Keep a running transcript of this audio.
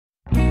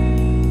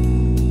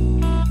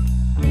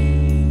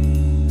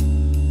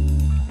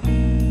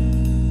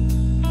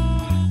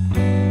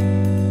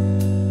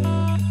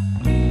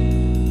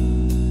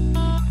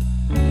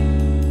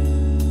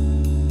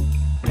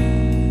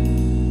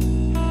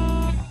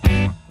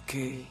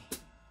Okay.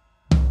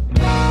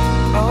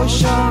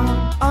 Ocean,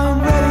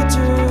 I'm ready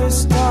to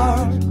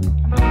start.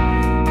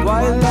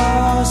 While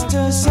lost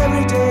us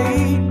every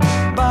day,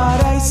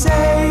 but I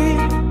say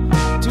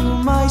to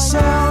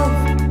myself,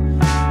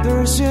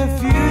 there's a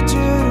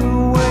future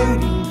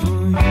waiting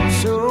for you.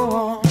 So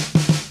on.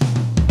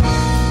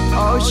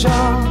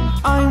 Ocean,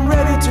 I'm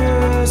ready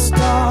to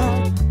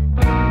start.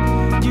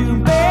 You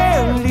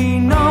barely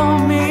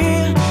know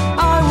me.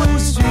 I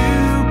was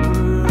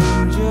super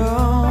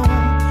young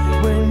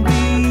when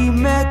we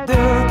met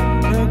there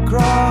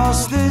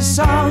across the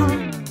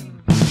sun.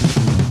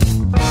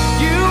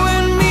 You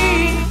and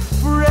me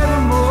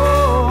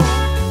forevermore.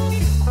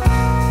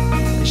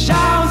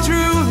 Shout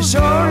through the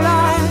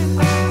shoreline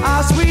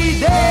as we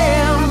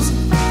dance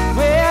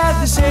with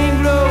the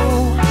same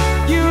glow.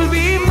 You'll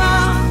be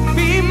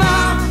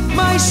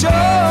my soul.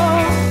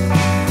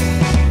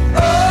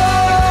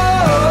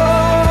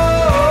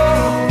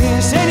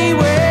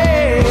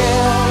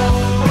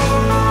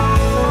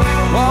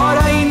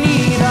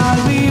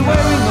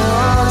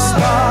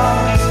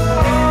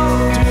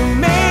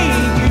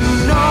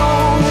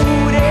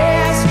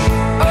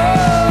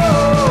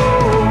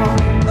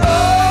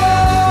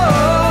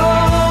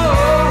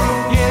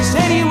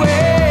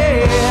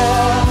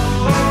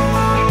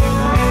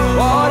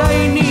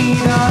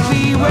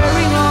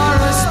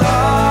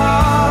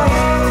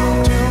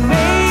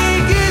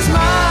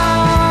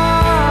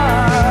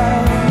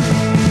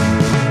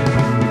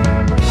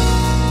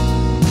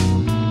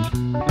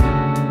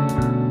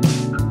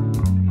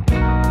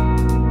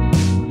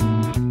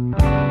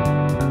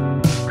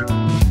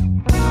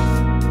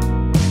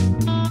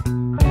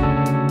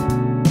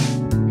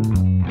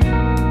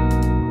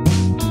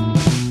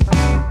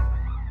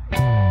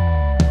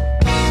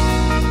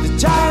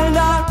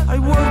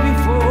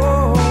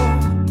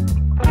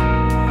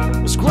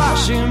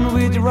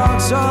 With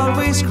rocks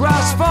always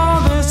cross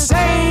for the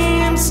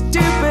same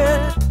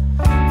stupid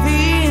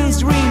things,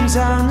 dreams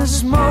on the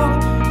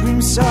smoke,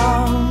 dreams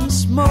on the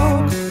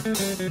smoke.